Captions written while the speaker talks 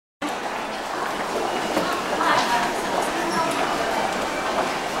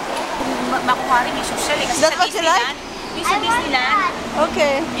makuha rin yung social eh. Kasi That's sa what you like? Yung sa Disneyland.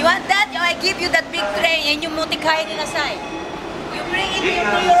 Okay. You want that? I give you that big tray. Yan yung mutikay nila say. You bring it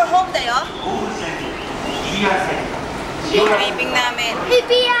to your home tayo. Yung draping namin.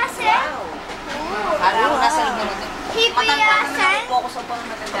 Hibiyasen? Wow. Para ako nasa loob nito. Hibiyasen? Focus ako ng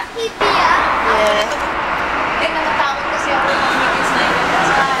matanda. Hibiya? Eh, natatakot kasi ako ng Mickey Snyder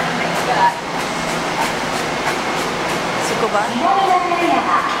sa nagkagaan. Siko ba? Yung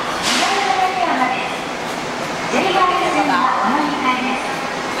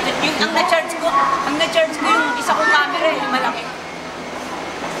ang na-charge ko yung isa kong camera yung malaki.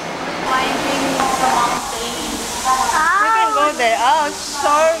 Climbing the mountain. We can go there. Oh,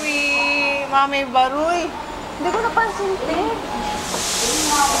 sorry. Mami Baruy. Hindi ko napansin.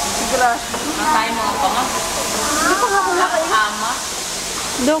 Gracias. Matay mo ang pangag. Hindi pa nga ako Ama.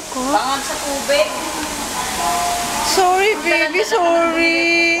 Doko. Pangag sa tubig. Sorry, baby.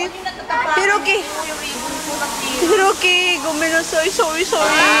 Sorry. Hiroki. Hiroki. Gumino. Sorry. Sorry.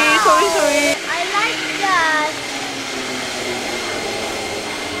 I like that.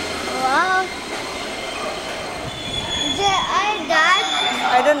 Wow. Dad?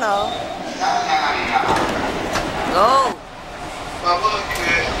 I don't know. Go!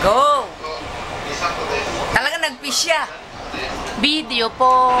 Go! Talaga nag-fish siya. Video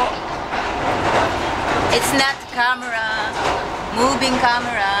po. It's not camera. Moving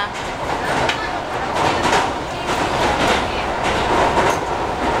camera.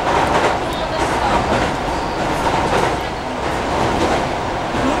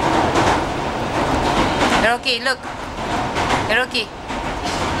 Hiroki, look. Hiroki.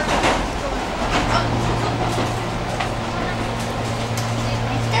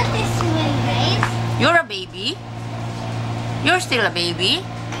 That is really nice. You're a baby? You're still a baby?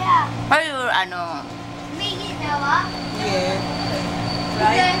 Yeah. Or you're ano? Biggie daw. Yeah.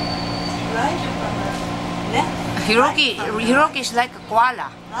 Right? Right? Hiroki is like a koala.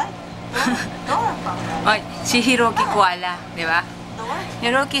 Right? Dora from there. Ay, si Hiroki koala, di ba? Dora?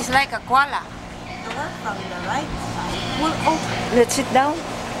 Hiroki is like a koala. Dora from the right side. Well, oh, let's sit down.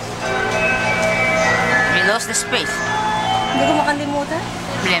 We lost the space. Hindi ko makalimutan.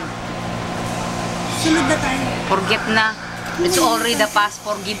 Problem. Sunod na tayo. Forget na. It's already the past.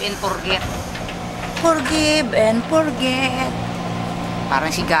 Forgive and forget. Forgive and forget. Parang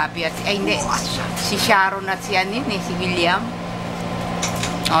si Gabi at ay hindi. Si Sharon at si Anin eh, si William.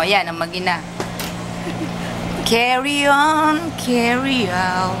 Oh, yan ang mag-ina. Carry on, carry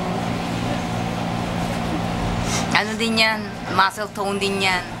out. Ano din yan? Muscle tone din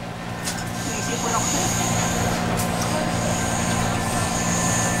yan. Naisipon ako sa'yo.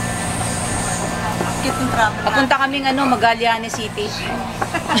 Cute yung travel na. Papunta kaming Magallanes City.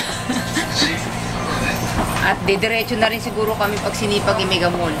 At didiretso na rin siguro kami pag sinipag yung Mega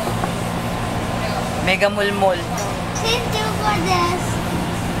Mall. Mega Mall. Sinto for this.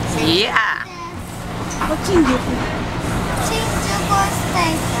 Yeah! What's in it? Sinto for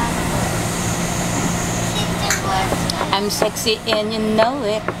station. Sinto for station. I'm sexy and you know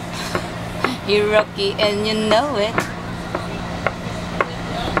it. Hiroki and you know it.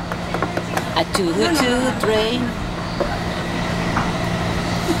 A choo-choo train.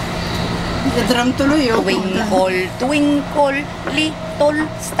 Drum tuloy oh. Twinkle, twinkle, little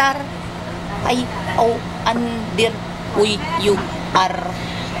star. I, O, under, U, U, R,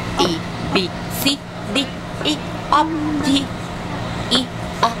 A, B, C, D, E, F, G, E,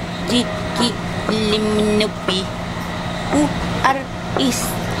 A, G, K, L, M, N, P, U, R, is,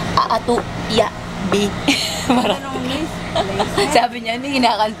 A, A, Ya, B. Anong miss? Sabi niya, hindi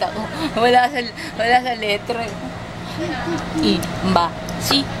kinakanta ko. Wala sa letra. I, ba,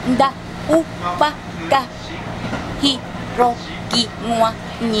 si, da, u, pa, ka, hi, ro, ki, ngwa,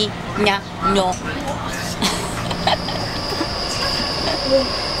 ni, nya, nyo.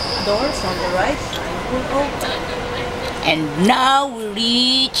 Doors on the right side will open. And now we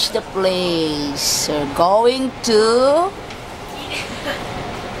reach the place. We're going to...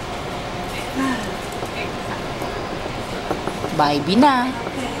 Bye-bye na.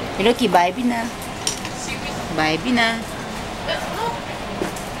 Hiroki, bye-bye na. Bye-bye na.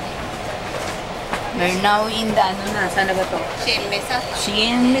 We're now in the saan na ba to? Shim Misato.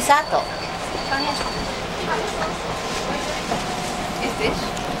 Shim Misato. Is this?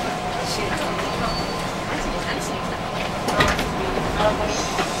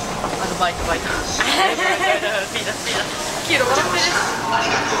 Ano ba ito?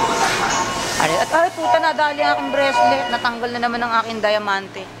 Ay, puta, nadali ang aking bracelet. Natanggal na naman ang aking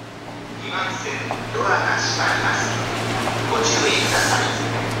diamante.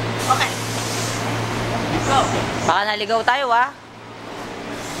 Okay. Go. Baka naligaw tayo, ah.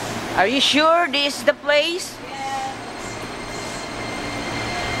 Are you sure this is the place?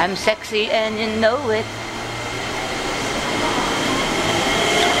 I'm sexy and you know it.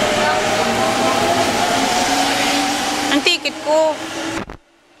 Ang ticket ko.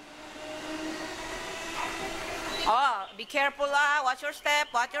 Oh, be careful ah. Watch your step.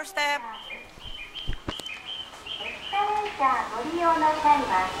 Watch your step.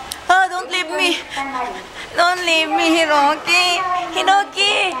 Oh, don't leave me. Don't leave me, Hiroki.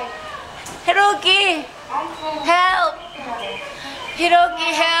 Hiroki. Hiroki. Help. Hiroki,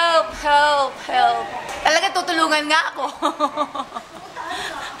 help. Help. Help. Talaga tutulungan nga ako.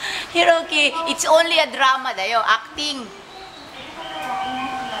 Hiroki, it's only a drama dayo. Acting.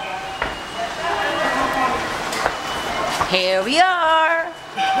 Here we are.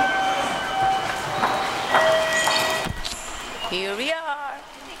 Here we are.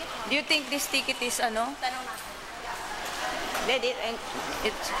 Do you think this ticket is ano? Tanong na.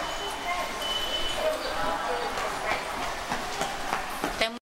 It's